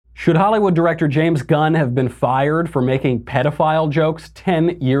Should Hollywood director James Gunn have been fired for making pedophile jokes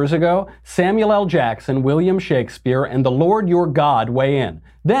 10 years ago? Samuel L. Jackson, William Shakespeare, and the Lord your God weigh in.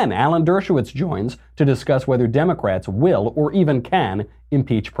 Then Alan Dershowitz joins to discuss whether Democrats will or even can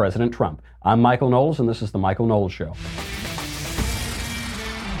impeach President Trump. I'm Michael Knowles, and this is The Michael Knowles Show.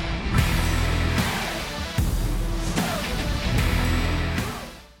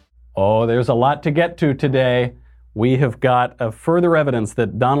 Oh, there's a lot to get to today. We have got further evidence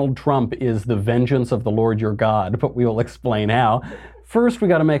that Donald Trump is the vengeance of the Lord your God, but we will explain how. First, we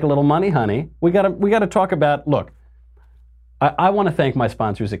got to make a little money, honey. We got to talk about, look, I want to thank my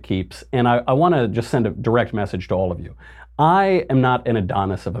sponsors at Keeps, and I want to just send a direct message to all of you. I am not an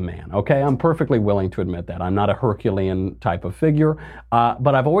Adonis of a man, okay? I'm perfectly willing to admit that. I'm not a Herculean type of figure,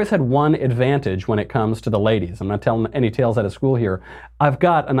 but I've always had one advantage when it comes to the ladies. I'm not telling any tales out of school here. I've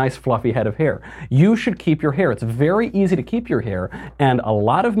got a nice fluffy head of hair. You should keep your hair. It's very easy to keep your hair, and a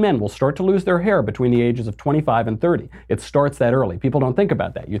lot of men will start to lose their hair between the ages of 25 and 30. It starts that early. People don't think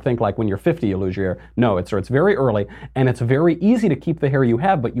about that. You think like when you're 50 you lose your hair. No, it starts very early, and it's very easy to keep the hair you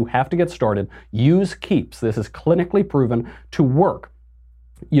have, but you have to get started. Use Keeps. This is clinically proven to work.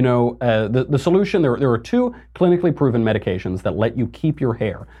 You know, the solution, there are two clinically proven medications that let you keep your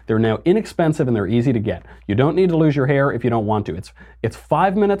hair. They're now inexpensive and they're easy to get. You don't need to lose your hair if you don't want to. It's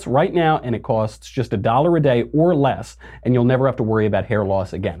 5 minutes right now, and it costs just $1 a day or less, and you'll never have to worry about hair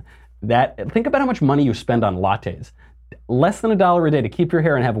loss again. Think about how much money you spend on lattes. Less than $1 a day to keep your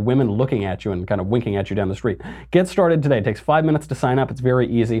hair and have women looking at you and kind of winking at you down the street. Get started today. It takes 5 minutes to sign up. It's very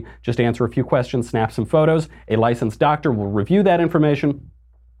easy. Just answer a few questions, snap some photos. A licensed doctor will review that information,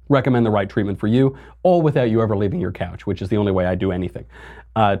 recommend the right treatment for you, all without you ever leaving your couch, which is the only way I do anything.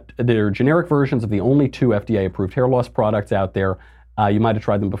 There are generic versions of the only two FDA-approved hair loss products out there. You might have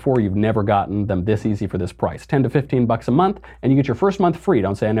tried them before. You've never gotten them this easy for this price. $10 to $15 a month, and you get your first month free.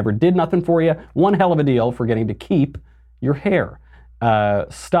 Don't say I never did nothing for you. One hell of a deal for getting to keep your hair.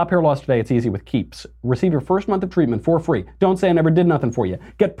 Stop hair loss today. It's easy with Keeps. Receive your first month of treatment for free. Don't say I never did nothing for you.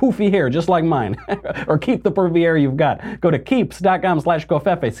 Get poofy hair just like mine. Or keep the poofy hair you've got. Go to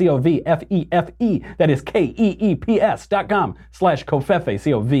keeps.com/covfefe, C-O-V-F-E-F-E. That is KEEPS.com/covfefe,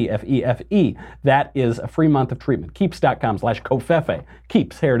 C-O-V-F-E-F-E. That is a free month of treatment. Keeps.com/covfefe.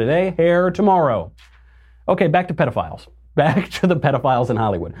 Keeps, hair today, hair tomorrow. Okay, back to pedophiles. Back to the pedophiles in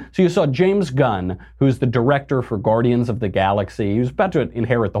Hollywood. So you saw James Gunn, who's the director for Guardians of the Galaxy. He was about to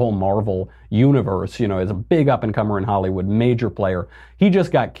inherit the whole Marvel universe, you know, as a big up-and-comer in Hollywood, major player. He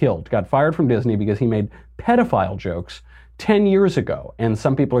just got killed, got fired from Disney because he made pedophile jokes 10 years ago. And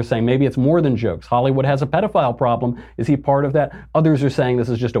some people are saying maybe it's more than jokes. Hollywood has a pedophile problem. Is he part of that? Others are saying this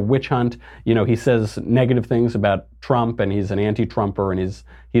is just a witch hunt. You know, he says negative things about Trump, and he's an anti-Trumper, and he's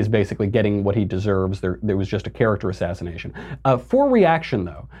basically getting what he deserves. There was just a character assassination. For reaction,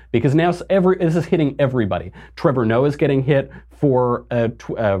 though, because now this is hitting everybody. Trevor Noah's getting hit for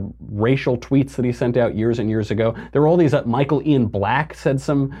racial tweets that he sent out years and years ago. There were all these, Michael Ian Black said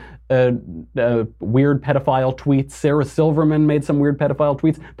some weird pedophile tweets. Sarah Silverman made some weird pedophile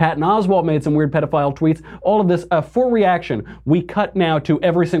tweets. Patton Oswalt made some weird pedophile tweets. All of this, for reaction, we cut now to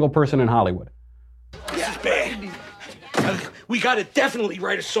every single person in Hollywood. This is bad. We gotta definitely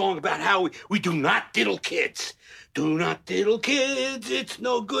write a song about how we do not diddle kids. Do not diddle kids, it's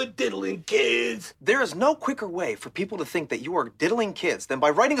no good diddling kids. There is no quicker way for people to think that you are diddling kids than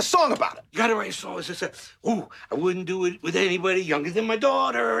by writing a song about it. You gotta write a song that says, ooh, I wouldn't do it with anybody younger than my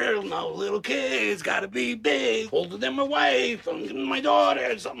daughter. No, little kids gotta be big, older than my wife, younger than my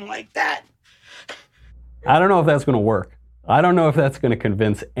daughter, something like that. I don't know if that's gonna work. I don't know if that's going to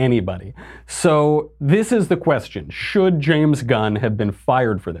convince anybody. So this is the question. Should James Gunn have been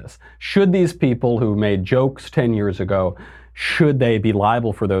fired for this? Should these people who made jokes 10 years ago, should they be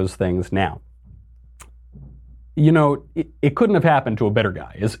liable for those things now? You know, it couldn't have happened to a better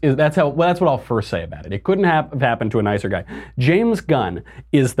guy. That's what I'll first say about it. It couldn't have happened to a nicer guy. James Gunn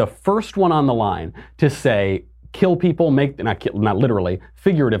is the first one on the line to say, kill people, not literally,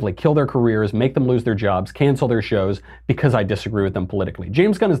 figuratively, kill their careers, make them lose their jobs, cancel their shows because I disagree with them politically.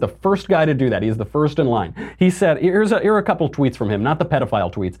 James Gunn is the first guy to do that. He's the first in line. He said, here are a couple of tweets from him, not the pedophile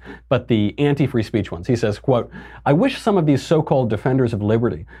tweets, but the anti-free speech ones. He says, quote, I wish some of these so-called defenders of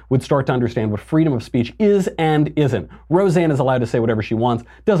liberty would start to understand what freedom of speech is and isn't. Roseanne is allowed to say whatever she wants.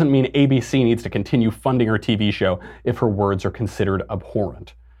 Doesn't mean ABC needs to continue funding her TV show if her words are considered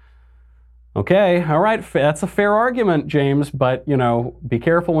abhorrent. Okay, all right, that's a fair argument, James, but, you know, be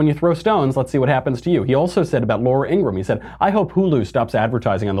careful when you throw stones. Let's see what happens to you. He also said about Laura Ingraham, he said, I hope Hulu stops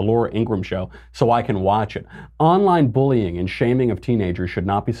advertising on the Laura Ingraham show so I can watch it. Online bullying and shaming of teenagers should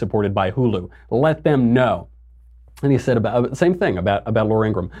not be supported by Hulu. Let them know. And he said about same thing about Laura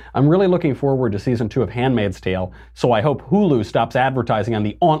Ingraham. I'm really looking forward to season 2 of Handmaid's Tale, so I hope Hulu stops advertising on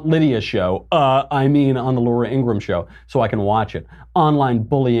the Aunt Lydia show, on the Laura Ingraham show, so I can watch it. Online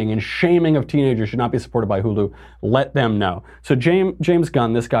bullying and shaming of teenagers should not be supported by Hulu. Let them know. So James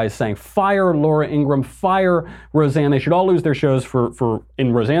Gunn, this guy is saying, fire Laura Ingraham, fire Roseanne. They should all lose their shows for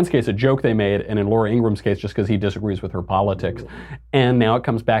in Roseanne's case, a joke they made, and in Laura Ingram's case, just because he disagrees with her politics. And now it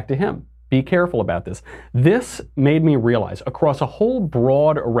comes back to him. Be careful about this. This made me realize across a whole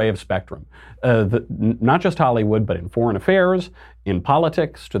broad array of spectrum, not just Hollywood, but in foreign affairs, in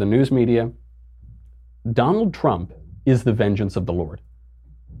politics, to the news media, Donald Trump is the vengeance of the Lord.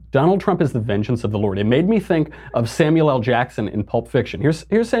 Donald Trump is the vengeance of the Lord. It made me think of Samuel L. Jackson in Pulp Fiction.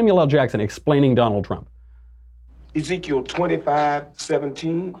 Here's Samuel L. Jackson explaining Donald Trump. Ezekiel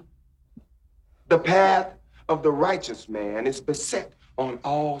 25:17. The path of the righteous man is beset on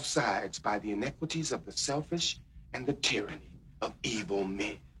all sides by the iniquities of the selfish and the tyranny of evil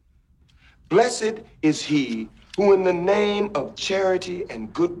men. Blessed is he who in the name of charity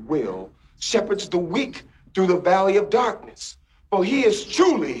and goodwill shepherds the weak through the valley of darkness, for he is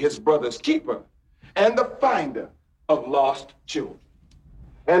truly his brother's keeper and the finder of lost children.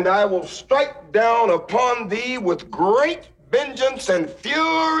 And I will strike down upon thee with great vengeance and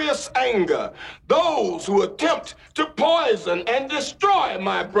furious anger those who attempt to poison and destroy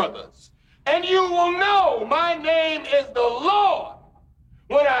my brothers. And you will know my name is the Lord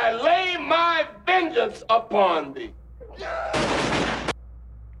when I lay my vengeance upon thee.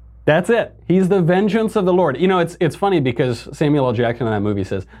 That's it. He's the vengeance of the Lord. You know, it's funny because Samuel L. Jackson in that movie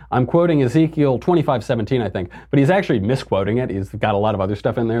says, I'm quoting Ezekiel 25:17, I think, but he's actually misquoting it. He's got a lot of other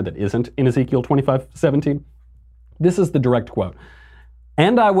stuff in there that isn't in Ezekiel 25:17. This is the direct quote.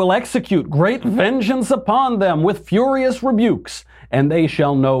 And I will execute great vengeance upon them with furious rebukes, and they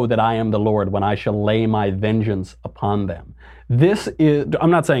shall know that I am the Lord when I shall lay my vengeance upon them. This is,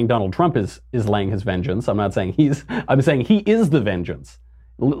 I'm not saying Donald Trump is laying his vengeance. I'm saying he is the vengeance.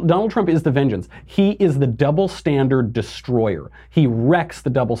 Donald Trump is the vengeance. He is the double standard destroyer. He wrecks the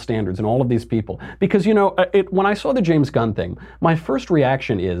double standards in all of these people. Because, you know, when I saw the James Gunn thing, my first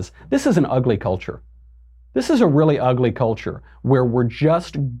reaction is, this is an ugly culture. This is a really ugly culture where we're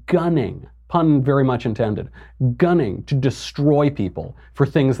just gunning, pun very much intended, gunning to destroy people for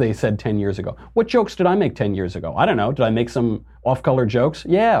things they said 10 years ago. What jokes did I make 10 years ago? I don't know. Did I make some off-color jokes?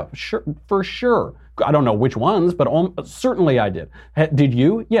 Yeah, sure, for sure. I don't know which ones, but certainly I did. Did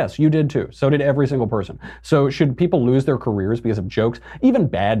you? Yes, you did too. So did every single person. So should people lose their careers because of jokes, even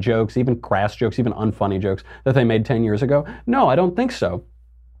bad jokes, even crass jokes, even unfunny jokes that they made 10 years ago? No, I don't think so.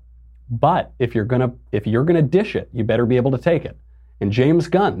 But if you're gonna dish it, you better be able to take it. And James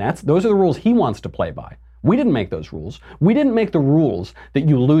Gunn, those are the rules he wants to play by. We didn't make those rules. We didn't make the rules that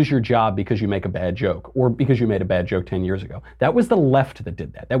you lose your job because you make a bad joke or because you made a bad joke 10 years ago. That was the left that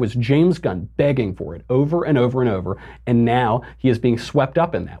did that. That was James Gunn begging for it over and over and over. And now he is being swept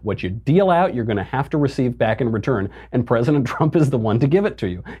up in that. What you deal out, you're going to have to receive back in return. And President Trump is the one to give it to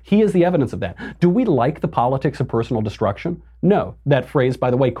you. He is the evidence of that. Do we like the politics of personal destruction? No. That phrase,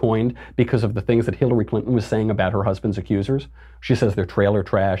 by the way, coined because of the things that Hillary Clinton was saying about her husband's accusers. She says they're trailer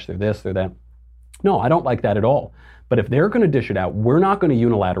trash, they're this, they're that. No, I don't like that at all. But if they're going to dish it out, we're not going to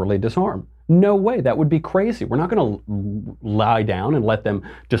unilaterally disarm. No way. That would be crazy. We're not going to lie down and let them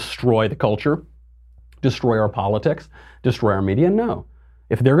destroy the culture, destroy our politics, destroy our media. No.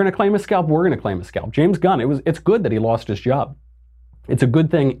 If they're going to claim a scalp, we're going to claim a scalp. James Gunn, it's good that he lost his job. It's a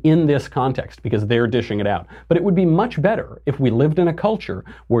good thing in this context because they're dishing it out. But it would be much better if we lived in a culture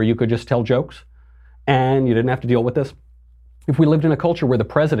where you could just tell jokes and you didn't have to deal with this. If we lived in a culture where the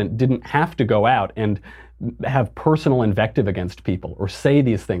president didn't have to go out and have personal invective against people or say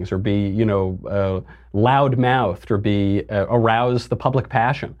these things or be, loud-mouthed or be arouse the public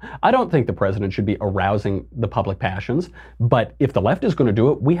passion. I don't think the president should be arousing the public passions, but if the left is going to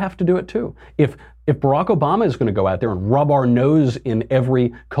do it, we have to do it too. If Barack Obama is going to go out there and rub our nose in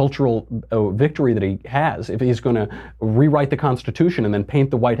every cultural victory that he has, if he's going to rewrite the Constitution and then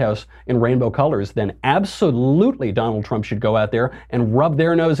paint the White House in rainbow colors, then absolutely Donald Trump should go out there and rub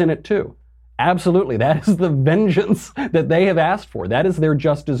their nose in it too. Absolutely. That is the vengeance that they have asked for. That is their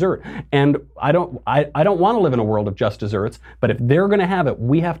just dessert. And I don't want to live in a world of just desserts, but if they're going to have it,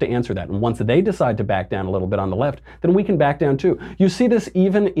 we have to answer that. And once they decide to back down a little bit on the left, then we can back down too. You see this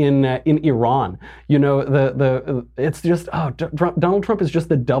even in Iran. You know, it's just, Donald Trump is just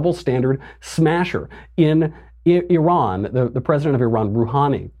the double standard smasher. In Iran, the president of Iran,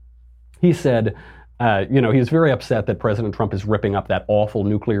 Rouhani, he said, He's very upset that President Trump is ripping up that awful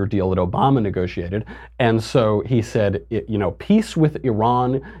nuclear deal that Obama negotiated. And so he said, peace with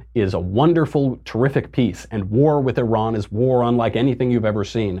Iran is a wonderful, terrific peace. And war with Iran is war unlike anything you've ever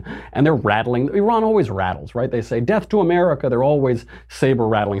seen. And they're rattling. Iran always rattles, right? They say, death to America. They're always saber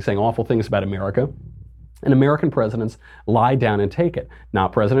rattling, saying awful things about America. And American presidents lie down and take it.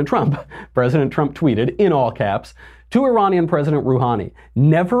 Not President Trump. President Trump tweeted, in all caps, to Iranian President Rouhani,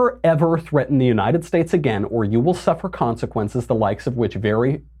 never ever threaten the United States again, or you will suffer consequences the likes of which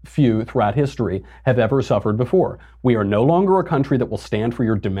very few throughout history have ever suffered before. We are no longer a country that will stand for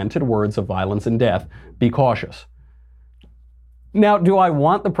your demented words of violence and death. Be cautious. Now, do I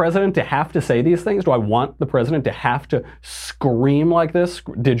want the president to have to say these things? Do I want the president to have to scream like this,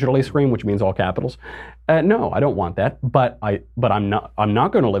 digitally scream, which means all capitals? No, I don't want that. But I'm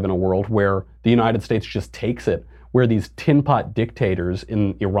not going to live in a world where the United States just takes it, where these tin pot dictators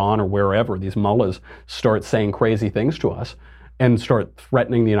in Iran or wherever, these mullahs, start saying crazy things to us and start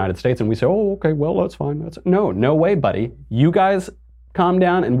threatening the United States, and we say, oh, okay, well, that's fine. No way, buddy. You guys calm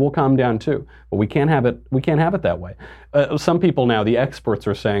down and we'll calm down too. But we can't have it that way. Some people now, the experts,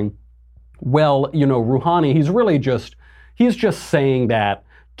 are saying, well, Rouhani, he's just saying that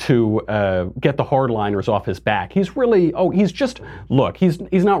to get the hardliners off his back. He's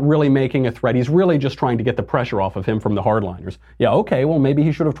not really making a threat. He's really just trying to get the pressure off of him from the hardliners. Yeah, okay, well, maybe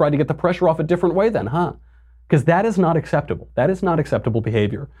he should have tried to get the pressure off a different way then, huh? Because that is not acceptable. That is not acceptable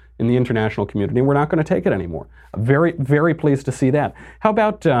behavior in the international community. We're not going to take it anymore. I'm very, very pleased to see that. How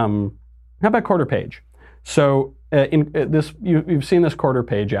about Carter Page? So you've seen this Carter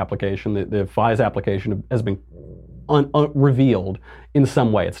Page application. The FISA application has been revealed in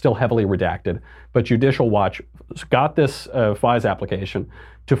some way. It's still heavily redacted, but Judicial Watch got this FISA application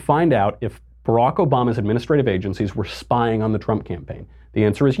to find out if Barack Obama's administrative agencies were spying on the Trump campaign. The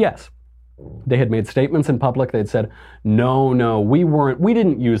answer is yes. They had made statements in public. They'd said, no, we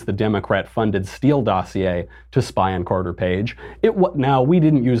didn't use the Democrat-funded Steele dossier to spy on Carter Page. We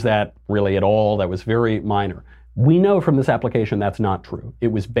didn't use that really at all. That was very minor. We know from this application that's not true. It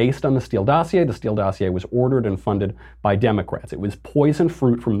was based on the Steele dossier. The Steele dossier was ordered and funded by Democrats. It was poison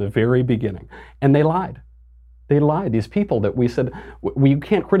fruit from the very beginning. And they lied. They lied. These people that we said, you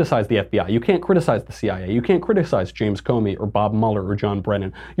can't criticize the FBI, you can't criticize the CIA, you can't criticize James Comey or Bob Mueller or John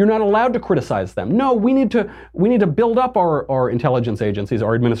Brennan. You're not allowed to criticize them. No, we need to build up our intelligence agencies,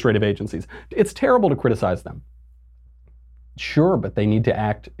 our administrative agencies. It's terrible to criticize them. Sure, but they need to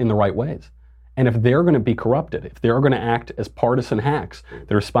act in the right ways. And if they're going to be corrupted, if they're going to act as partisan hacks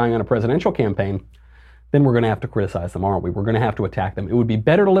that are spying on a presidential campaign, then we're going to have to criticize them, aren't we? We're going to have to attack them. It would be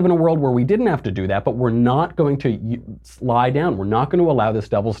better to live in a world where we didn't have to do that, but we're not going to lie down. We're not going to allow this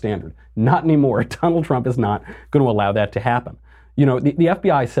double standard. Not anymore. Donald Trump is not going to allow that to happen. The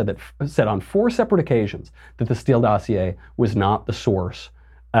FBI said on 4 separate occasions that the Steele dossier was not the source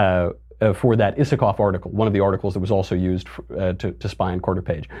for that Isikoff article, one of the articles that was also used to spy on Carter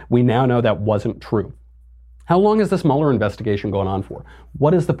Page. We now know that wasn't true. How long has this Mueller investigation gone on for?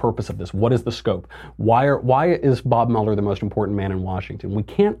 What is the purpose of this? What is the scope? Why is Bob Mueller the most important man in Washington? We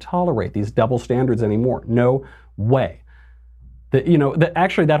can't tolerate these double standards anymore. No way.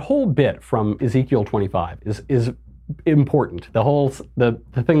 Actually, that whole bit from Ezekiel 25 is important. The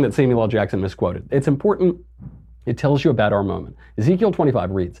thing that Samuel L. Jackson misquoted. It's important. It tells you about our moment. Ezekiel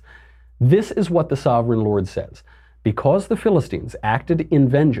 25 reads, "This is what the sovereign Lord says. Because the Philistines acted in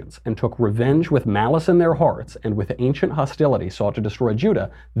vengeance and took revenge with malice in their hearts and with ancient hostility sought to destroy Judah,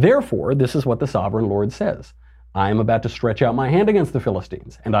 therefore this is what the sovereign Lord says. I am about to stretch out my hand against the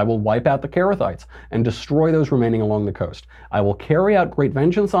Philistines, and I will wipe out the Kerethites and destroy those remaining along the coast. I will carry out great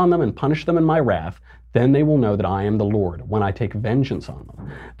vengeance on them and punish them in my wrath. Then they will know that I am the Lord when I take vengeance on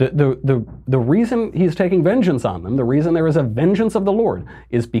them." The reason he's taking vengeance on them, the reason there is a vengeance of the Lord,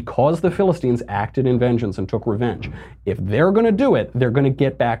 is because the Philistines acted in vengeance and took revenge. If they're going to do it, they're going to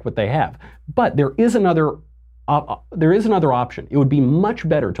get back what they have. But there is another option. It would be much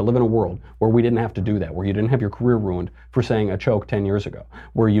better to live in a world where we didn't have to do that, where you didn't have your career ruined for saying a joke 10 years ago,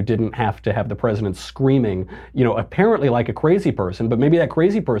 where you didn't have to have the president screaming, apparently like a crazy person, but maybe that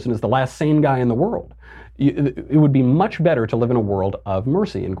crazy person is the last sane guy in the world. It would be much better to live in a world of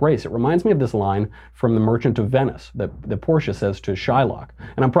mercy and grace. It reminds me of this line from The Merchant of Venice that Portia says to Shylock.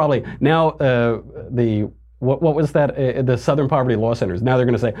 And I'm probably now what was that? The Southern Poverty Law Centers. Now they're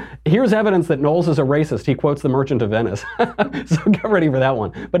going to say, here's evidence that Knowles is a racist. He quotes The Merchant of Venice. So get ready for that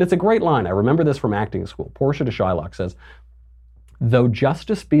one. But it's a great line. I remember this from acting school. Portia to Shylock says, "Though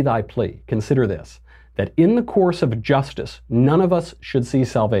justice be thy plea, consider this, that in the course of justice none of us should see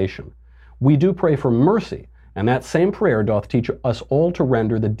salvation. We do pray for mercy, and that same prayer doth teach us all to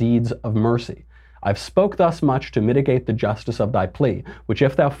render the deeds of mercy. I've spoke thus much to mitigate the justice of thy plea, which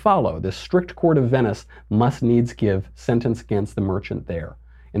if thou follow, this strict court of Venice must needs give sentence against the merchant there.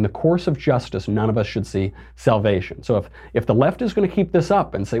 In the course of justice, none of us should see salvation. So if the left is going to keep this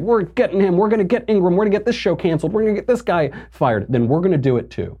up and say, we're getting him, we're going to get Ingram, we're going to get this show canceled, we're going to get this guy fired, then we're going to do it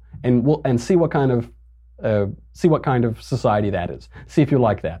too. And see what kind of society that is. See if you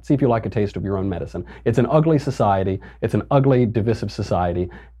like that. See if you like a taste of your own medicine. It's an ugly society. It's an ugly, divisive society.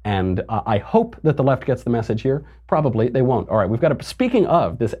 And I hope that the left gets the message here. Probably they won't. All right, speaking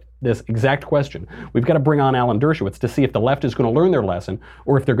of this exact question, we've got to bring on Alan Dershowitz to see if the left is going to learn their lesson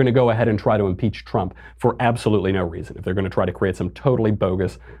or if they're going to go ahead and try to impeach Trump for absolutely no reason. If they're going to try to create some totally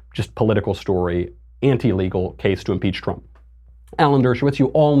bogus, just political story, anti-legal case to impeach Trump. Alan Dershowitz, you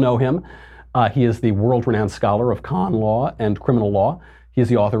all know him. He is the world-renowned scholar of con law and criminal law. He is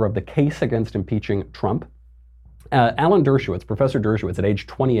the author of The Case Against Impeaching Trump. Alan Dershowitz, Professor Dershowitz, at age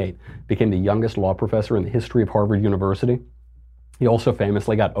 28, became the youngest law professor in the history of Harvard University. He also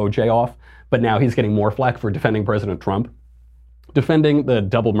famously got OJ off, but now he's getting more flack for defending President Trump. Defending the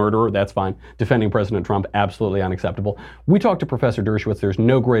double murderer, that's fine. Defending President Trump, absolutely unacceptable. We talked to Professor Dershowitz. There's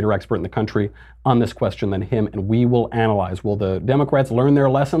no greater expert in the country on this question than him, and we will analyze. Will the Democrats learn their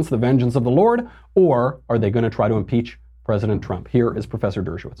lessons, the vengeance of the Lord, or are they going to try to impeach President Trump? Here is Professor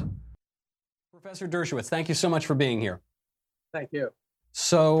Dershowitz. Professor Dershowitz, thank you so much for being here. Thank you.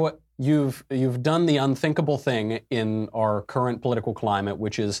 So you've done the unthinkable thing in our current political climate,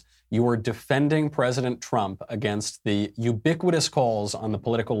 which is you are defending President Trump against the ubiquitous calls on the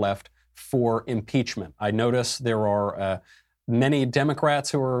political left for impeachment. I notice there are many Democrats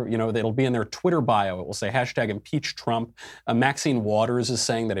who are, it'll be in their Twitter bio. It will say hashtag impeach Trump. Maxine Waters is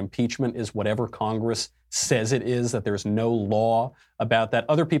saying that impeachment is whatever Congress says it is, that there's no law about that.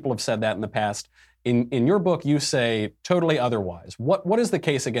 Other people have said that in the past. In your book, you say totally otherwise. What is the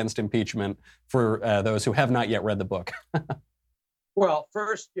case against impeachment for those who have not yet read the book? Well,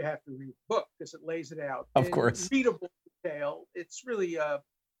 first you have to read the book because it lays it out. Of course. In readable detail, it's really a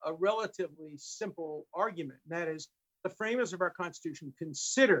relatively simple argument. And that is, the framers of our Constitution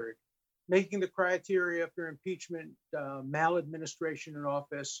considered making the criteria for impeachment maladministration in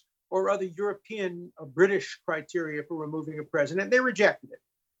office or other European or British criteria for removing a president. They rejected it.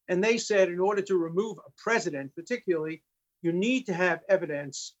 And they said in order to remove a president, particularly, you need to have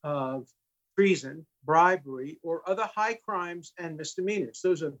evidence of treason, bribery, or other high crimes and misdemeanors.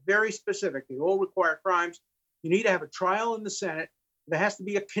 Those are very specific. They all require crimes. You need to have a trial in the Senate. There has to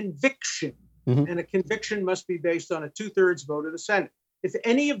be a conviction, and a conviction must be based on a 2/3 vote of the Senate. If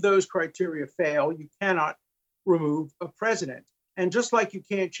any of those criteria fail, you cannot remove a president. And just like you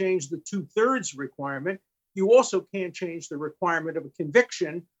can't change the 2/3 requirement, you also can't change the requirement of a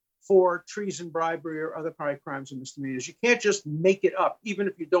conviction for treason, bribery, or other high crimes and misdemeanors. You can't just make it up, even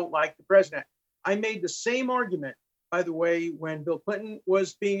if you don't like the president. I made the same argument, by the way, when Bill Clinton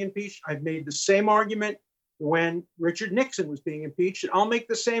was being impeached. I've made the same argument when Richard Nixon was being impeached. And I'll make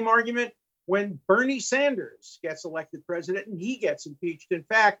the same argument when Bernie Sanders gets elected president and he gets impeached. In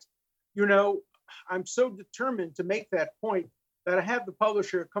fact, I'm so determined to make that point that I have the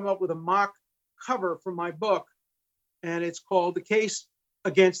publisher come up with a mock cover for my book, and it's called The Case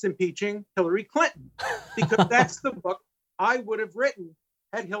Against Impeaching Hillary Clinton, because that's the book I would have written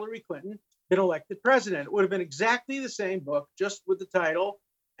had Hillary Clinton been elected president. It would have been exactly the same book, just with the title,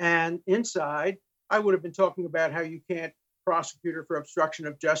 and inside I would have been talking about how you can't prosecute her for obstruction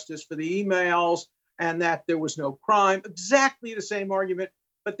of justice for the emails and that there was no crime. Exactly the same argument,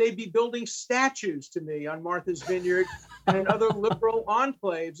 but they'd be building statues to me on Martha's Vineyard and other liberal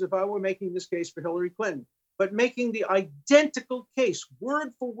enclaves if I were making this case for Hillary Clinton. But making the identical case,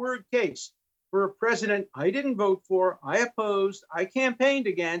 word for word case, for a president I didn't vote for, I opposed, I campaigned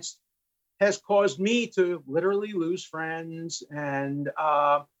against, has caused me to literally lose friends, and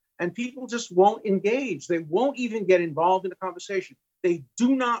people just won't engage. They won't even get involved in the conversation. They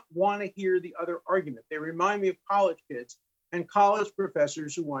do not want to hear the other argument. They remind me of college kids and college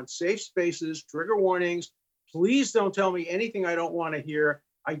professors who want safe spaces, trigger warnings. Please don't tell me anything I don't want to hear.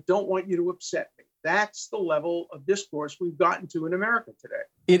 I don't want you to upset me. That's the level of discourse we've gotten to in America today.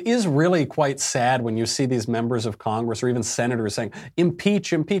 It is really quite sad when you see these members of Congress or even senators saying,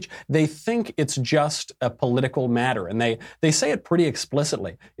 impeach, impeach. They think it's just a political matter, and they say it pretty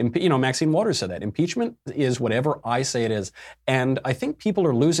explicitly. Maxine Waters said that. Impeachment is whatever I say it is. And I think people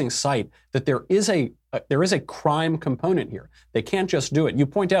are losing sight that there is a crime component here. They can't just do it. You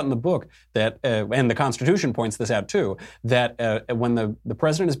point out in the book that, and the Constitution points this out too, that when the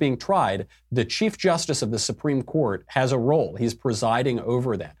president is being tried, the Chief Justice of the Supreme Court has a role. He's presiding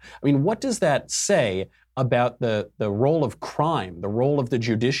over that. I mean, what does that say about the role of crime, the role of the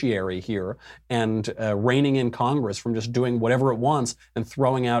judiciary here, and reining in Congress from just doing whatever it wants and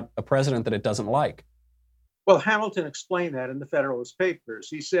throwing out a president that it doesn't like. Well, Hamilton explained that in the Federalist Papers.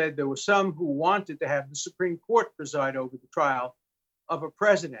 He said there were some who wanted to have the Supreme Court preside over the trial of a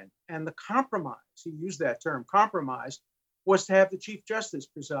president. And the compromise, he used that term, compromise, was to have the Chief Justice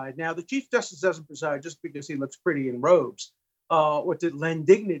preside. Now, the Chief Justice doesn't preside just because he looks pretty in robes or to lend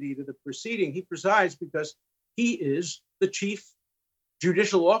dignity to the proceeding. He presides because he is the chief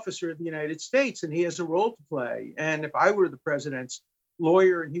judicial officer of the United States, and he has a role to play. And if I were the president's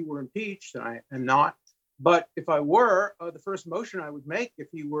lawyer and he were impeached, and I am not, but if I were, the first motion I would make if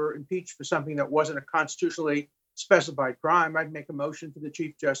he were impeached for something that wasn't a constitutionally specified crime, I'd make a motion to the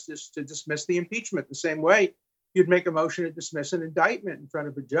Chief Justice to dismiss the impeachment the same way you'd make a motion to dismiss an indictment in front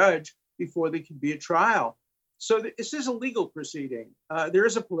of a judge before there could be a trial. So this is a legal proceeding. There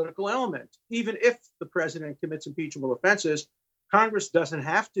is a political element. Even if the president commits impeachable offenses, Congress doesn't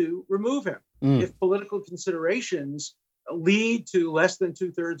have to remove him. If political considerations lead to less than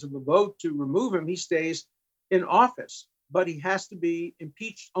 2/3 of a vote to remove him, he stays in office. But he has to be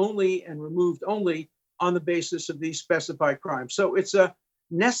impeached only and removed only on the basis of these specified crimes. So it's a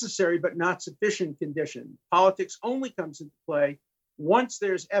necessary but not sufficient condition. Politics only comes into play once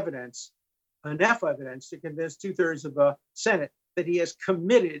there's evidence, enough evidence to convince 2/3 of the Senate that he has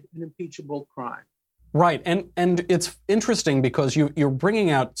committed an impeachable crime. Right, and it's interesting because you're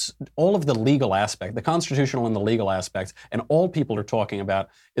bringing out all of the legal aspect, the constitutional and the legal aspects, and all people are talking about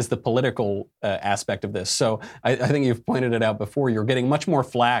is the political aspect of this. So I think you've pointed it out before. You're getting much more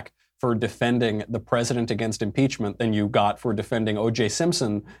flack for defending the president against impeachment than you got for defending O.J.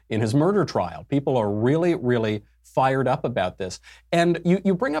 Simpson in his murder trial. People are really, really fired up about this. And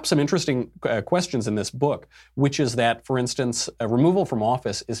you bring up some interesting questions in this book, which is that, for instance, a removal from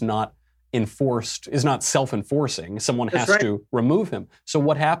office is not self-enforcing. Someone has to remove him. So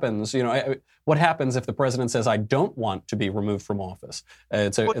what happens, what happens if the president says, I don't want to be removed from office?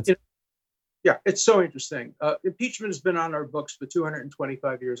 Yeah, it's so interesting. Impeachment has been on our books for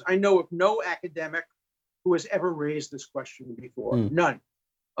 225 years. I know of no academic who has ever raised this question before. None.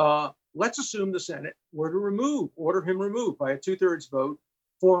 Let's assume the Senate were to order him removed by a 2/3 vote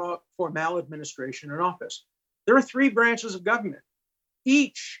for maladministration in office. There are 3 branches of government.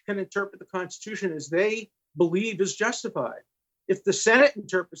 Each can interpret the Constitution as they believe is justified. If the Senate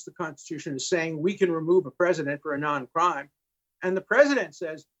interprets the Constitution as saying we can remove a president for a non-crime, and the president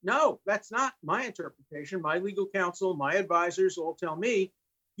says, no, that's not my interpretation. My legal counsel, my advisors all tell me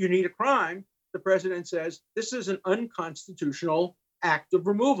you need a crime. The president says, this is an unconstitutional act of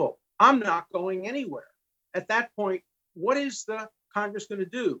removal. I'm not going anywhere. At that point, what is the Congress going to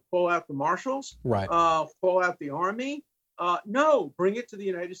do? Call out the marshals? Right. Call out the army? No, bring it to the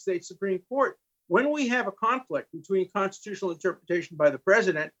United States Supreme Court. When we have a conflict between constitutional interpretation by the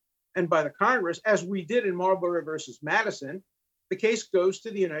president and by the Congress, as we did in Marlborough versus Madison, the case goes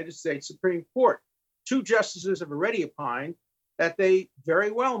to the United States Supreme Court. 2 justices have already opined that they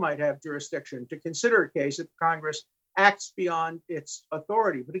very well might have jurisdiction to consider a case if Congress acts beyond its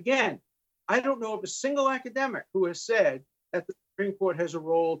authority. But again, I don't know of a single academic who has said that the Supreme Court has a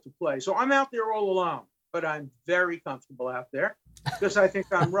role to play. So I'm out there all alone, but I'm very comfortable out there because I think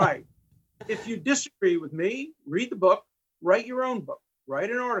I'm right. If you disagree with me, read the book, write your own book,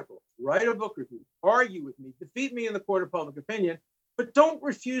 write an article, write a book review, argue with me, defeat me in the court of public opinion, but don't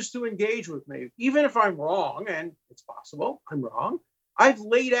refuse to engage with me. Even if I'm wrong, and it's possible I'm wrong, I've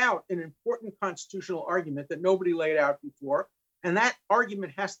laid out an important constitutional argument that nobody laid out before, and that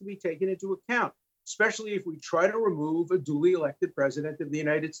argument has to be taken into account, especially if we try to remove a duly elected president of the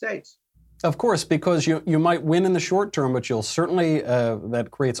United States. Of course, because you might win in the short term, but you'll certainly that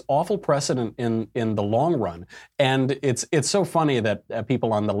creates awful precedent in the long run. And it's so funny that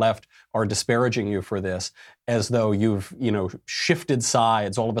people on the left are disparaging you for this, as though you've shifted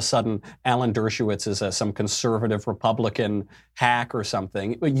sides. All of a sudden, Alan Dershowitz is some conservative Republican hack or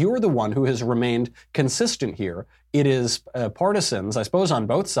something. But you're the one who has remained consistent here. It is partisans, I suppose, on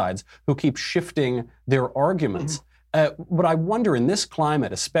both sides who keep shifting their arguments. Mm-hmm. But I wonder, in this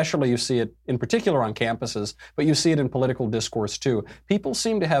climate, especially you see it in particular on campuses, but you see it in political discourse too, people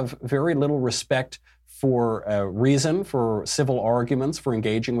seem to have very little respect for reason, for civil arguments, for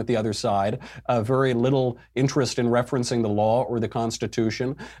engaging with the other side, very little interest in referencing the law or the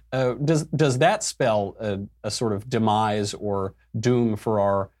Constitution. Does that spell a sort of demise or doom for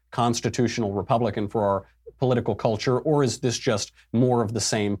our constitutional republic and for our political culture, or is this just more of the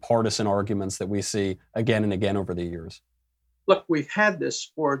same partisan arguments that we see again and again over the years? Look, we've had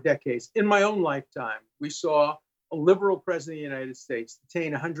this for decades. In my own lifetime, we saw a liberal president of the United States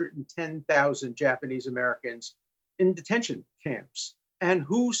detain 110,000 Japanese Americans in detention camps. And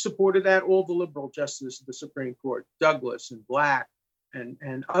who supported that? All the liberal justices of the Supreme Court, Douglas and Black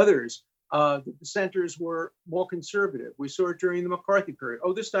and others. The dissenters were more conservative. We saw it during the McCarthy period.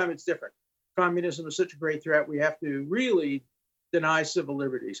 Oh, this time it's different. Communism is such a great threat. We have to really deny civil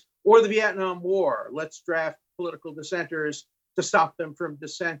liberties. Or the Vietnam War. Let's draft political dissenters to stop them from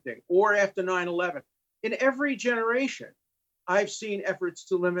dissenting. Or after 9/11. In every generation, I've seen efforts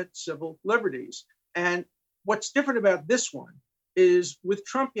to limit civil liberties. And what's different about this one is with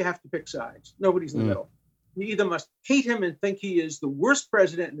Trump, you have to pick sides. Nobody's in the middle. You either must hate him and think he is the worst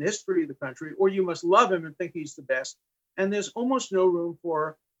president in the history of the country, or you must love him and think he's the best. And there's almost no room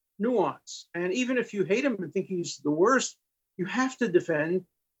for nuance. And even if you hate him and think he's the worst, you have to defend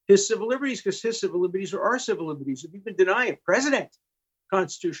his civil liberties, because his civil liberties are our civil liberties. If you can deny a president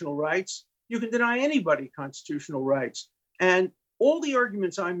constitutional rights, you can deny anybody constitutional rights. And all the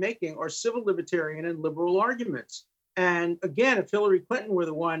arguments I'm making are civil libertarian and liberal arguments. And again, if Hillary Clinton were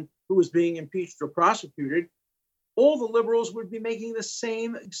the one who was being impeached or prosecuted, all the liberals would be making the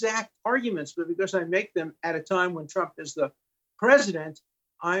same exact arguments. But because I make them at a time when Trump is the president,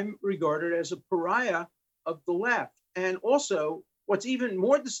 I'm regarded as a pariah of the left. And also, what's even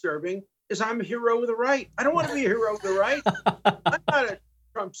more disturbing is I'm a hero of the right. I don't want to be a hero of the right. I'm not a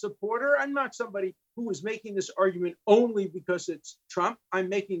Trump supporter. I'm not somebody who is making this argument only because it's Trump. I'm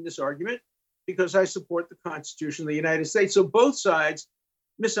making this argument because I support the Constitution of the United States. So both sides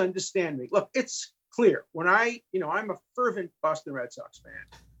misunderstand me. Look, it's clear. When I'm a fervent Boston Red Sox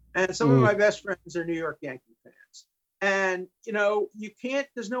fan, and some of my best friends are New York Yankee fans. And,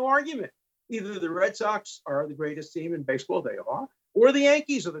 there's no argument. Either the Red Sox are the greatest team in baseball, they are, or the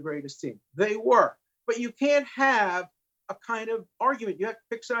Yankees are the greatest team, they were. But you can't have a kind of argument. You have to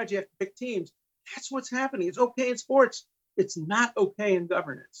pick sides, you have to pick teams. That's what's happening. It's okay in sports. It's not okay in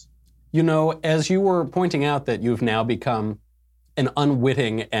governance. As you were pointing out that you've now become an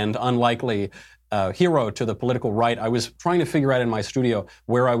unwitting and unlikely hero to the political right, I was trying to figure out in my studio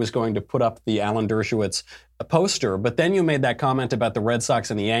where I was going to put up the Alan Dershowitz poster, but then you made that comment about the Red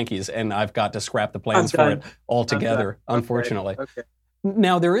Sox and the Yankees, and I've got to scrap the plans for it altogether, unfortunately. Okay.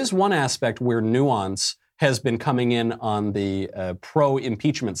 Now, there is one aspect where nuance has been coming in on the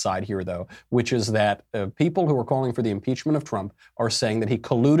pro-impeachment side here, though, which is that people who are calling for the impeachment of Trump are saying that he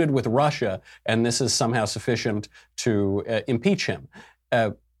colluded with Russia, and this is somehow sufficient to impeach him.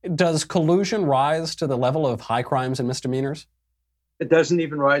 Does collusion rise to the level of high crimes and misdemeanors? It doesn't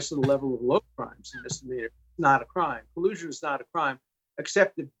even rise to the level of low crimes and misdemeanors. It's not a crime. Collusion is not a crime,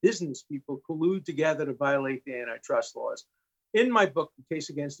 except that business people collude together to violate the antitrust laws. In my book, The Case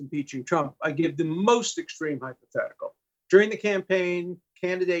Against Impeaching Trump, I give the most extreme hypothetical. During the campaign,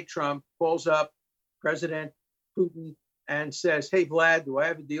 candidate Trump calls up President Putin and says, "Hey, Vlad, do I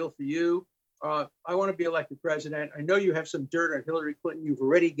have a deal for you? I want to be elected president. I know you have some dirt on Hillary Clinton you've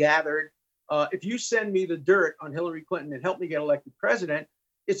already gathered. If you send me the dirt on Hillary Clinton and help me get elected president,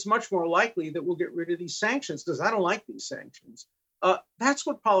 it's much more likely that we'll get rid of these sanctions, because I don't like these sanctions." That's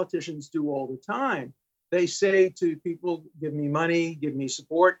what politicians do all the time. They say to people, "Give me money, give me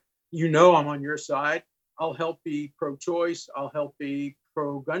support. I'm on your side. I'll help be pro-choice. I'll help be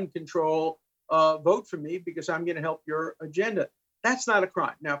pro-gun control. Vote for me because I'm going to help your agenda." That's not a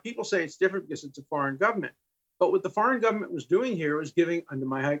crime. Now, people say it's different because it's a foreign government. But what the foreign government was doing here was giving, under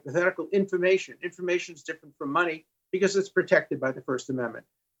my hypothetical, information. Information is different from money because it's protected by the First Amendment.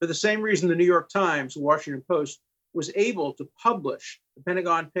 For the same reason, the New York Times, the Washington Post, was able to publish the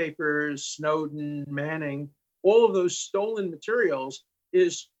Pentagon Papers, Snowden, Manning, all of those stolen materials,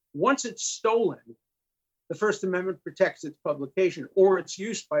 is once it's stolen, the First Amendment protects its publication or its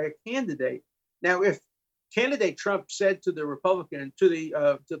use by a candidate. Now, if candidate Trump said to the Republican, to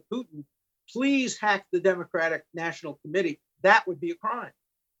Putin, "Please hack the Democratic National Committee," that would be a crime,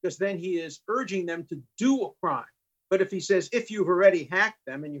 because then he is urging them to do a crime. But if he says, "If you've already hacked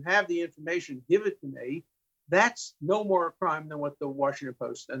them and you have the information, give it to me," that's no more a crime than what the Washington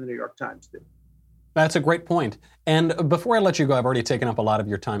Post and the New York Times do. That's a great point. And before I let you go, I've already taken up a lot of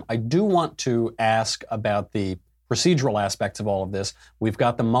your time. I do want to ask about the procedural aspects of all of this. We've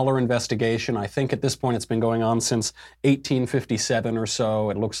got the Mueller investigation. I think at this point it's been going on since 1857 or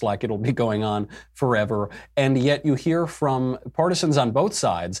so. It looks like it'll be going on forever. And yet you hear from partisans on both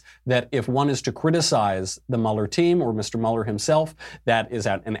sides that if one is to criticize the Mueller team or Mr. Mueller himself, that is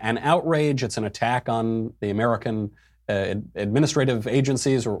an outrage. It's an attack on the American administrative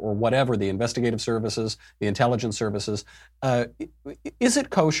agencies or whatever, the investigative services, the intelligence services. Is it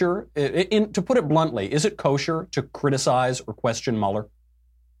kosher, to put it bluntly, is it kosher to criticize or question Mueller?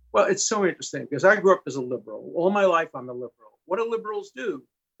 Well, it's so interesting because I grew up as a liberal. All my life, I'm a liberal. What do liberals do?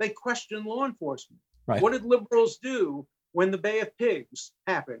 They question law enforcement. Right. What did liberals do when the Bay of Pigs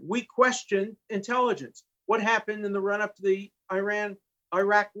happened? We questioned intelligence. What happened in the run-up to the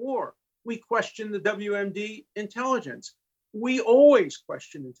Iran-Iraq war? We questioned the WMD intelligence. We always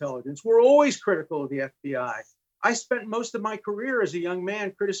question intelligence. We're always critical of the FBI. I spent most of my career as a young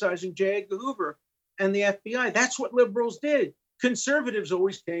man criticizing J. Edgar Hoover and the FBI. That's what liberals did. Conservatives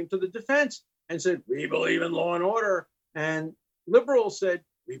always came to the defense and said, we believe in law and order. And liberals said,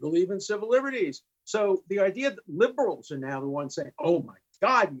 we believe in civil liberties. So the idea that liberals are now the ones saying, oh my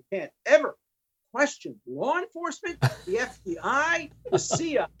God, you can't ever question law enforcement, the FBI, the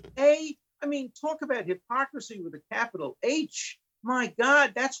CIA. I mean, talk about hypocrisy with a capital H. My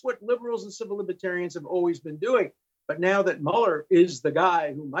God, that's what liberals and civil libertarians have always been doing. But now that Mueller is the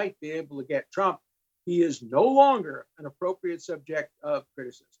guy who might be able to get Trump, he is no longer an appropriate subject of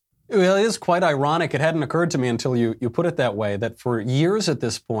criticism. Well, it is quite ironic. It hadn't occurred to me until you put it that way, that for years at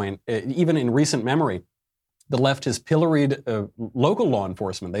this point, even in recent memory, the left has pilloried local law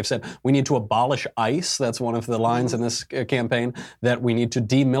enforcement. They've said we need to abolish ICE. That's one of the lines in this campaign, that we need to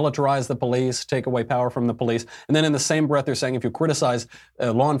demilitarize the police, take away power from the police. And then in the same breath, they're saying if you criticize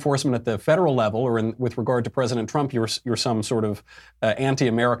law enforcement at the federal level or with regard to President Trump, you're some sort of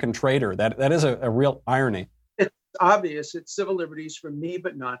anti-American traitor. That is a real irony. It's obvious. It's civil liberties for me,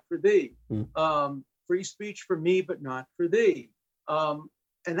 but not for thee. Free speech for me, but not for thee. And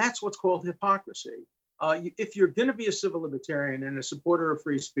that's what's called hypocrisy. If you're going to be a civil libertarian and a supporter of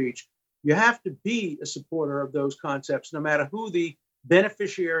free speech, you have to be a supporter of those concepts, no matter who the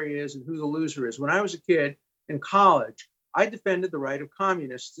beneficiary is and who the loser is. When I was a kid in college, I defended the right of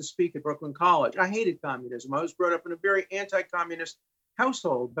communists to speak at Brooklyn College. I hated communism. I was brought up in a very anti-communist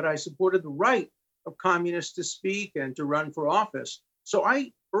household, but I supported the right of communists to speak and to run for office. So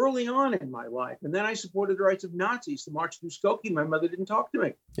I, early on in my life, and then I supported the rights of Nazis to march through Skokie. My mother didn't talk to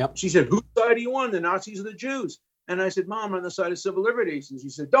me. Yep. She said, whose side are you on, the Nazis or the Jews? And I said, Mom, I'm on the side of civil liberties. And she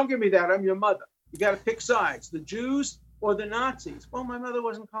said, don't give me that. I'm your mother. You got to pick sides, the Jews or the Nazis. Well, my mother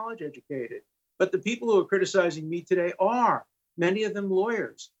wasn't college educated. But the people who are criticizing me today are, many of them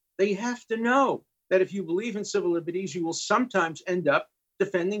lawyers. They have to know that if you believe in civil liberties, you will sometimes end up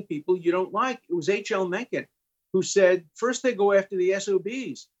defending people you don't like. It was H.L. Mencken who said, first they go after the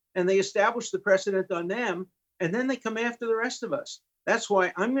SOBs and they establish the precedent on them, and then they come after the rest of us. That's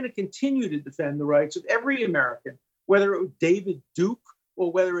why I'm going to continue to defend the rights of every American, whether it was David Duke or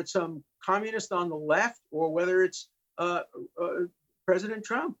whether it's some communist on the left or whether it's President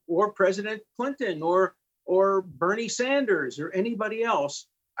Trump or President Clinton or Bernie Sanders or anybody else.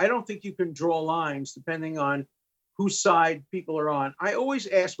 I don't think you can draw lines depending on whose side people are on. I always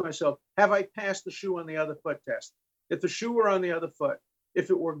ask myself, have I passed the shoe on the other foot test? If the shoe were on the other foot, if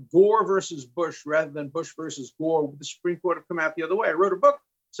it were Gore versus Bush rather than Bush versus Gore, would the Supreme Court have come out the other way? I wrote a book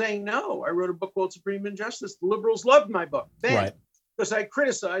saying no. I wrote a book called Supreme Injustice. The liberals loved my book then because I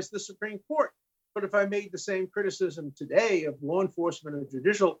criticized the Supreme Court. But if I made the same criticism today of law enforcement or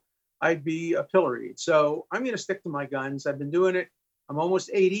judicial, I'd be pilloried. So I'm going to stick to my guns. I've been doing it. I'm almost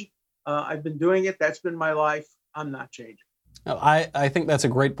 80. I've been doing it. That's been my life. I'm not changing. I think that's a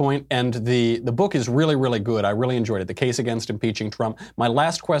great point, and the book is really, really good. I really enjoyed it, The Case Against Impeaching Trump. My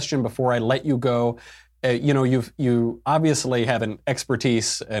last question before I let you go, you obviously have an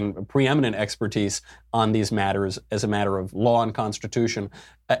expertise and preeminent expertise on these matters as a matter of law and constitution.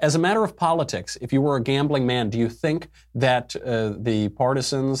 As a matter of politics, if you were a gambling man, do you think that the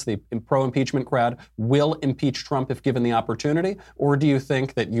partisans, the pro-impeachment crowd, will impeach Trump if given the opportunity? Or do you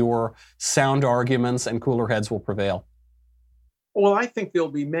think that your sound arguments and cooler heads will prevail? Well, I think there'll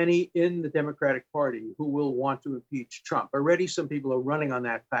be many in the Democratic Party who will want to impeach Trump. Already some people are running on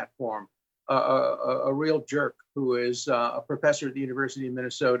that platform. A real jerk who is a professor at the University of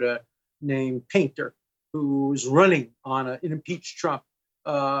Minnesota named Painter, who's running on an impeach Trump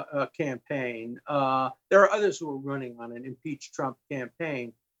campaign. There are others who are running on an impeach Trump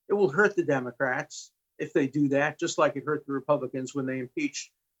campaign. It will hurt the Democrats if they do that, just like it hurt the Republicans when they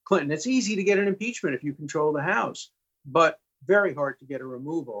impeached Clinton. It's easy to get an impeachment if you control the House, but very hard to get a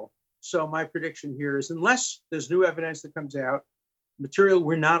removal. So my prediction here is, unless there's new evidence that comes out, material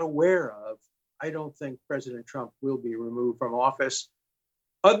we're not aware of, I don't think President Trump will be removed from office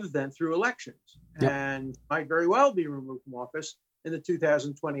other than through elections. Yep. And might very well be removed from office in the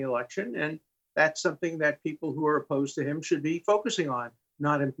 2020 election. And that's something that people who are opposed to him should be focusing on,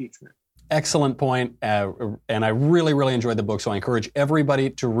 not impeachment. excellent point, and I really, really enjoyed the book, so I encourage everybody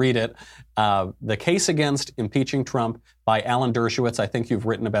to read it. The Case Against Impeaching Trump by Alan Dershowitz. I think you've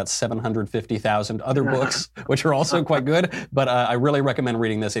written about 750,000 other books, which are also quite good, but I really recommend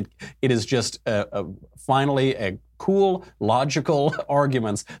reading this. It is just finally a cool, logical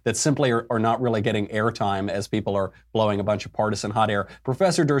arguments that simply are not really getting airtime as people are blowing a bunch of partisan hot air.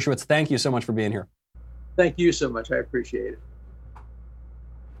 Professor Dershowitz, thank you so much for being here. Thank you so much. I appreciate it.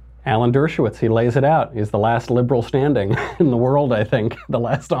 Alan Dershowitz, he lays it out. He's the last liberal standing in the world, I think, the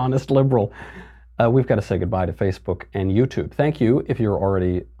last honest liberal. We've got to say goodbye to Facebook and YouTube. Thank you if you're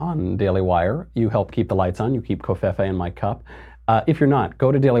already on Daily Wire. You help keep the lights on. You keep Covfefe in my cup. If you're not,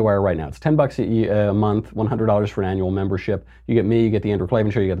 go to Daily Wire right now. It's $10 a month, $100 for an annual membership. You get me, you get the Andrew Klavan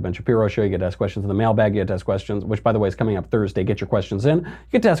Show, you get the Ben Shapiro Show, you get to ask questions in the mailbag, you get to ask questions, which, by the way, is coming up Thursday. Get your questions in.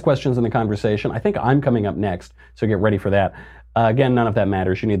 You get to ask questions in the conversation. I think I'm coming up next, so get ready for that. Again, none of that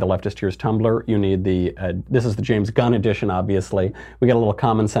matters. You need the Leftist Tears Tumblr. You need the, this is the James Gunn edition, obviously. We got a little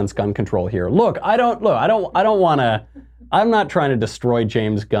common sense gun control here. I don't want to, I'm not trying to destroy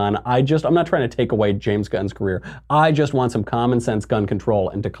James Gunn. I'm not trying to take away James Gunn's career. I just want some common sense gun control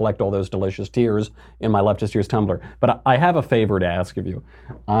and to collect all those delicious tears in my Leftist Tears Tumblr. But I have a favor to ask of you.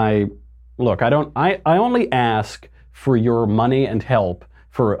 I only ask for your money and help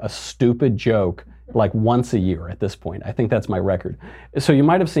for a stupid joke like once a year at this point. I think that's my record. So you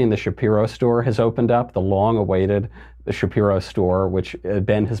might have seen the Shapiro store has opened up, the long-awaited Shapiro store, which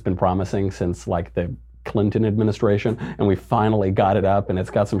Ben has been promising since like the Clinton administration, and we finally got it up, and it's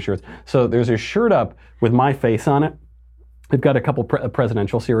got some shirts. So there's a shirt up with my face on it. They've got a couple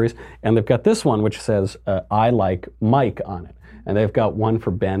presidential series, and they've got this one which says I like Mike on it. And they've got one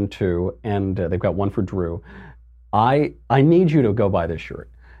for Ben too, and they've got one for Drew. I need you to go buy this shirt.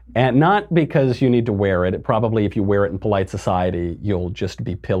 And not because you need to wear it. Probably if you wear it in polite society, you'll just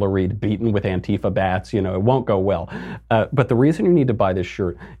be pilloried, beaten with Antifa bats. You know, it won't go well. But the reason you need to buy this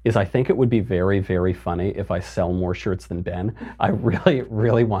shirt is I think it would be very, very funny if I sell more shirts than Ben. I really,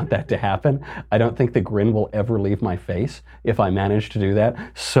 really want that to happen. I don't think the grin will ever leave my face if I manage to do that.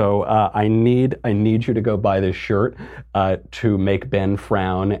 So I need you to go buy this shirt to make Ben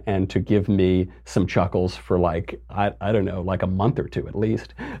frown and to give me some chuckles for like, I don't know, like a month or two at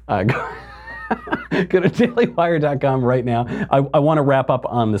least. Go to dailywire.com right now. I want to wrap up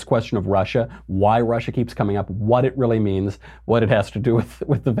on this question of Russia, why Russia keeps coming up, what it really means, what it has to do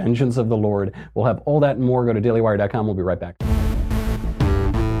with the vengeance of the Lord. We'll have all that and more. Go to dailywire.com. We'll be right back.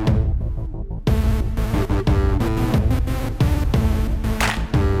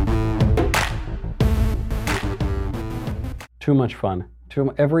 Too much fun.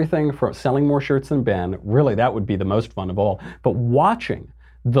 Everything from selling more shirts than Ben, really that would be the most fun of all. But watching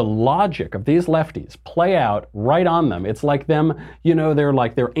the logic of these lefties play out right on them. It's like them, you know,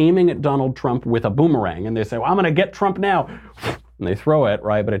 they're aiming at Donald Trump with a boomerang and they say, well, I'm going to get Trump now. And they throw it,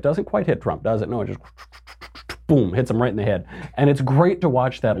 right? But it doesn't quite hit Trump, does it? No, it just boom, hits him right in the head. And it's great to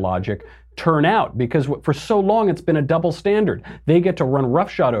watch that logic turn out because for so long it's been a double standard. They get to run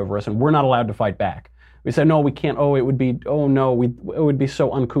roughshod over us and we're not allowed to fight back. We say, no, we can't. Oh, it would be, oh no, it would be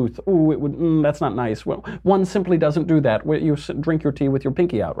so uncouth. Oh, it would, that's not nice. Well, one simply doesn't do that. You drink your tea with your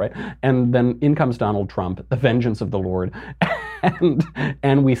pinky out, right? And then in comes Donald Trump, the vengeance of the Lord,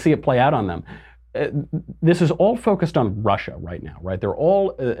 and we see it play out on them. This is all focused on Russia right now, right? They're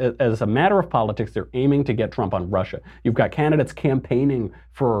all, as a matter of politics, they're aiming to get Trump on Russia. You've got candidates campaigning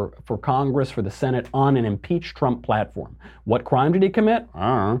for Congress, for the Senate, on an impeach Trump platform. What crime did he commit?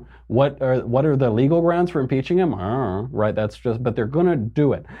 What are the legal grounds for impeaching him? Right, that's just, but they're going to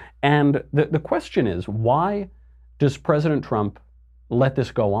do it. And the question is, why does President Trump let this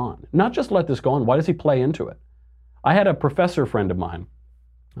go on? Not just let this go on, why does he play into it? I had a professor friend of mine,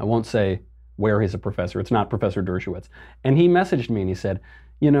 I won't say where he's a professor, it's not Professor Dershowitz, and he messaged me and he said,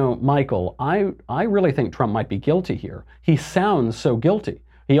 you know, Michael, I really think Trump might be guilty here. He sounds so guilty.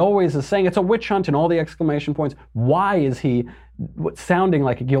 He always is saying it's a witch hunt and all the exclamation points. Why is he sounding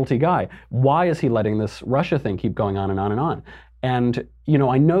like a guilty guy? Why is he letting this Russia thing keep going on and on and on? And, you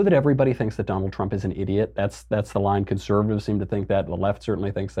know, I know that everybody thinks that Donald Trump is an idiot. That's the line. Conservatives seem to think that. The left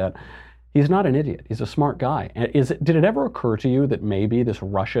certainly thinks that. He's not an idiot. He's a smart guy. Did it ever occur to you that maybe this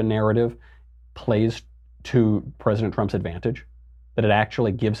Russia narrative plays to President Trump's advantage? That it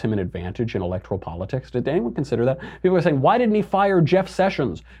actually gives him an advantage in electoral politics? Did anyone consider that? People are saying, why didn't he fire Jeff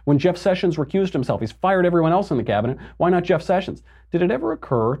Sessions when Jeff Sessions recused himself? He's fired everyone else in the cabinet. Why not Jeff Sessions? Did it ever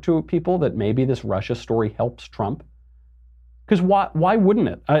occur to people that maybe this Russia story helps Trump? Because why wouldn't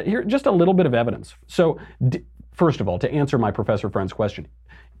it? Here, just a little bit of evidence. So, first of all, to answer my professor friend's question,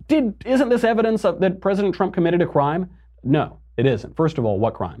 isn't this evidence that President Trump committed a crime? No, it isn't. First of all,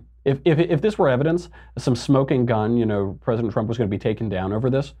 what crime? If this were evidence, some smoking gun, President Trump was going to be taken down over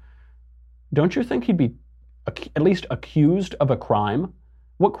this, don't you think he'd be at least accused of a crime?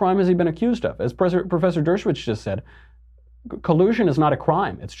 What crime has he been accused of? As Professor Dershowitz just said, collusion is not a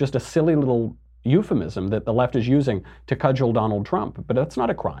crime. It's just a silly little euphemism that the left is using to cudgel Donald Trump, but that's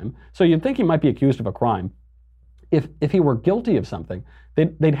not a crime. So you'd think he might be accused of a crime. If he were guilty of something,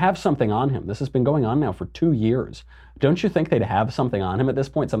 they'd have something on him. This has been going on now for 2 years. Don't you think they'd have something on him at this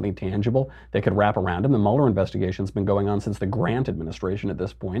point, something tangible they could wrap around him? The Mueller investigation's been going on since the Grant administration at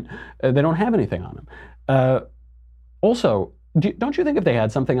this point. They don't have anything on him. Also, don't you think if they had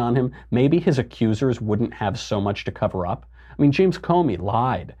something on him, maybe his accusers wouldn't have so much to cover up? I mean, James Comey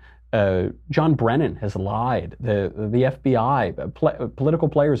lied. John Brennan has lied. The FBI, political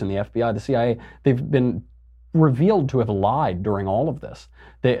players in the FBI, the CIA, they've been revealed to have lied during all of this.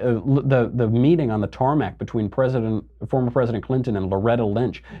 The meeting on the tarmac between former President Clinton and Loretta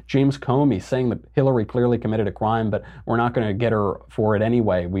Lynch, James Comey saying that Hillary clearly committed a crime, but we're not going to get her for it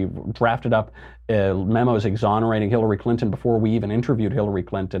anyway. We drafted up memos exonerating Hillary Clinton before we even interviewed Hillary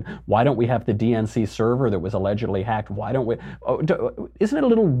Clinton. Why don't we have the DNC server that was allegedly hacked? Why don't we? Isn't it a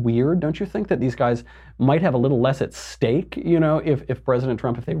little weird? Don't you think that these guys might have a little less at stake, if President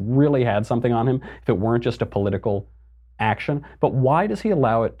Trump, if they really had something on him, if it weren't just a political action? But why does he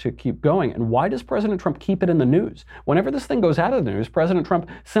allow it to keep going? And why does President Trump keep it in the news? Whenever this thing goes out of the news, President Trump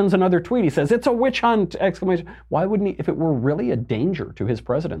sends another tweet. He says, "It's a witch hunt!" exclamation. Why wouldn't he, if it were really a danger to his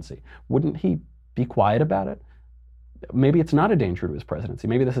presidency, wouldn't he be quiet about it? Maybe it's not a danger to his presidency.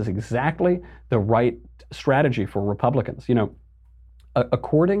 Maybe this is exactly the right strategy for Republicans.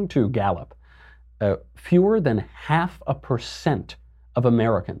 According to Gallup, fewer than 0.5% of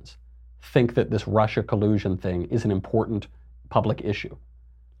Americans think that this Russia collusion thing is an important public issue.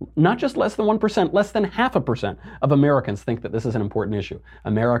 Not just less than 1%, less than 0.5% of Americans think that this is an important issue.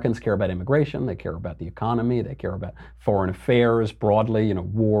 Americans care about immigration, they care about the economy, they care about foreign affairs broadly,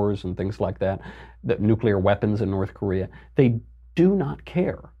 wars and things like that, the nuclear weapons in North Korea. They do not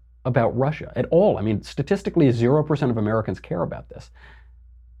care about Russia at all. I mean, statistically, 0% of Americans care about this.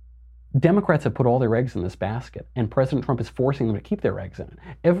 Democrats have put all their eggs in this basket, and President Trump is forcing them to keep their eggs in it.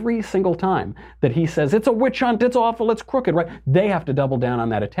 Every single time that he says, it's a witch hunt, it's awful, it's crooked, right? They have to double down on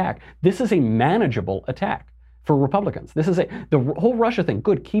that attack. This is a manageable attack for Republicans. The whole Russia thing,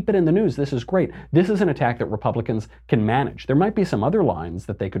 good, keep it in the news, this is great. This is an attack that Republicans can manage. There might be some other lines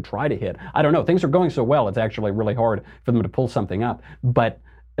that they could try to hit. I don't know, things are going so well, it's actually really hard for them to pull something up. But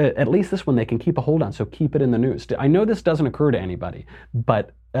at least this one they can keep a hold on, so keep it in the news. I know this doesn't occur to anybody,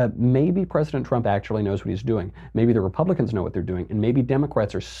 but maybe President Trump actually knows what he's doing. Maybe the Republicans know what they're doing, and maybe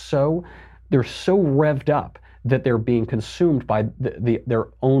Democrats are so revved up that they're being consumed by their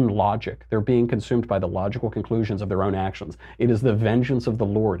own logic. They're being consumed by the logical conclusions of their own actions. It is the vengeance of the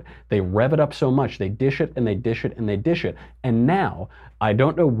Lord. They rev it up so much, they dish it and they dish it and they dish it. And now, I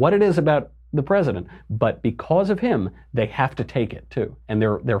don't know what it is about the president, but because of him, they have to take it too. And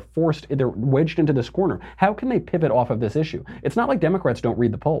they're wedged into this corner. How can they pivot off of this issue? It's not like Democrats don't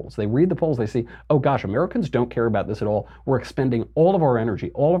read the polls. They read the polls, they see, oh gosh, Americans don't care about this at all. We're expending all of our energy,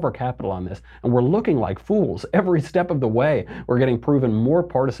 all of our capital on this, and we're looking like fools every step of the way. We're getting proven more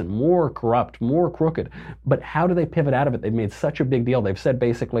partisan, more corrupt, more crooked. But how do they pivot out of it? They've made such a big deal. They've said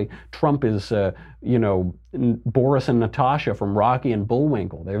basically Trump is, Boris and Natasha from Rocky and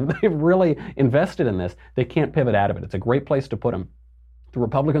Bullwinkle. They've really invested in this. They can't pivot out of it. It's a great place to put them. The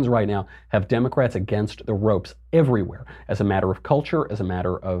Republicans right now have Democrats against the ropes everywhere, as a matter of culture, as a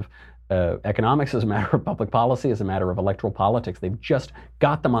matter of economics, as a matter of public policy, as a matter of electoral politics. They've just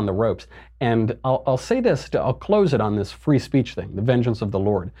got them on the ropes. And I'll say this, I'll close it on this free speech thing, the vengeance of the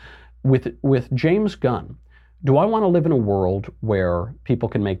Lord. With James Gunn, do I want to live in a world where people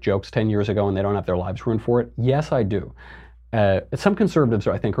can make jokes 10 years ago and they don't have their lives ruined for it? Yes, I do. Some conservatives,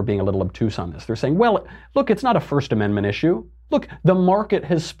 I think, are being a little obtuse on this. They're saying, well, look, it's not a First Amendment issue. Look, the market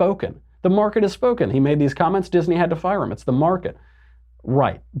has spoken. The market has spoken. He made these comments, Disney had to fire him. It's the market.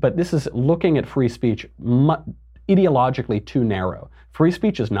 Right, but this is looking at free speech ideologically too narrow. Free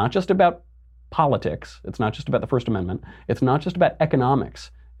speech is not just about politics. It's not just about the First Amendment. It's not just about economics.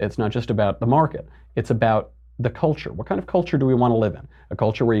 It's not just about the market. It's about the culture. What kind of culture do we want to live in? A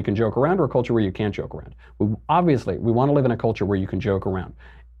culture where you can joke around or a culture where you can't joke around? Obviously, we want to live in a culture where you can joke around.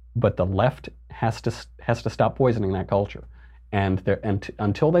 But the left has to stop poisoning that culture. And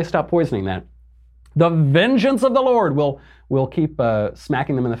until they stop poisoning that, the vengeance of the Lord will keep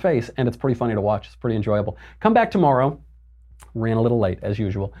smacking them in the face. And it's pretty funny to watch. It's pretty enjoyable. Come back tomorrow. Ran a little late, as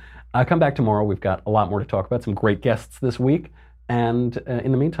usual. Come back tomorrow. We've got a lot more to talk about. Some great guests this week. And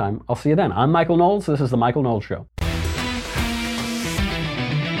in the meantime, I'll see you then. I'm Michael Knowles. This is The Michael Knowles Show.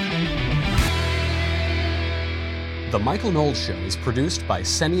 The Michael Knowles Show is produced by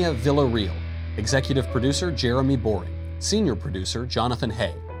Senia Villarreal, executive producer Jeremy Boring, senior producer Jonathan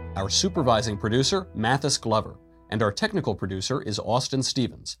Hay, our supervising producer Mathis Glover, and our technical producer is Austin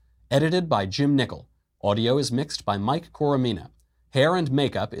Stevens. Edited by Jim Nickel. Audio is mixed by Mike Coromina. Hair and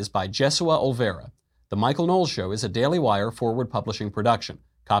makeup is by Jesua Olvera. The Michael Knowles Show is a Daily Wire Forward Publishing production.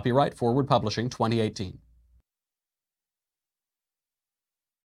 Copyright Forward Publishing 2018.